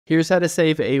Here's how to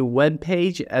save a web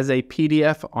page as a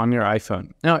PDF on your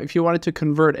iPhone. Now, if you wanted to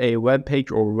convert a web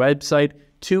page or website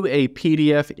to a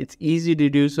PDF, it's easy to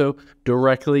do so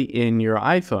directly in your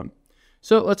iPhone.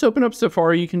 So let's open up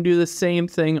Safari. You can do the same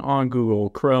thing on Google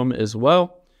Chrome as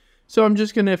well. So I'm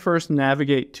just going to first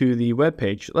navigate to the web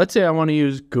page. Let's say I want to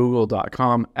use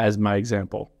google.com as my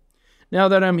example. Now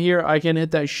that I'm here, I can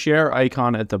hit that share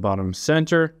icon at the bottom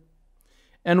center.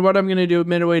 And what I'm going to do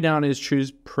midway down is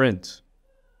choose print.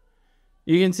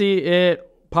 You can see it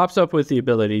pops up with the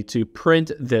ability to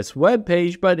print this web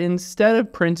page, but instead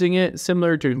of printing it,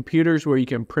 similar to computers where you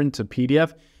can print a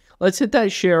PDF, let's hit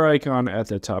that share icon at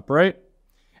the top right.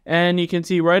 And you can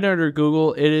see right under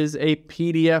Google, it is a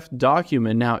PDF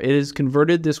document. Now it has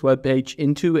converted this web page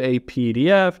into a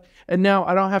PDF, and now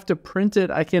I don't have to print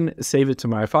it. I can save it to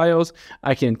my files.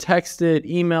 I can text it,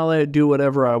 email it, do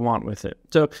whatever I want with it.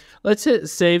 So let's hit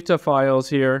save to files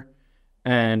here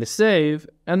and save.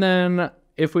 And then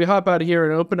if we hop out of here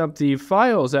and open up the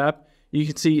Files app, you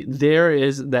can see there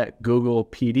is that Google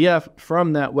PDF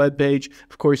from that web page.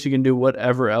 Of course, you can do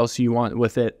whatever else you want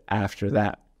with it after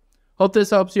that. Hope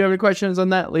this helps. If you have any questions on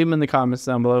that, leave them in the comments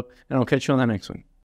down below, and I'll catch you on the next one.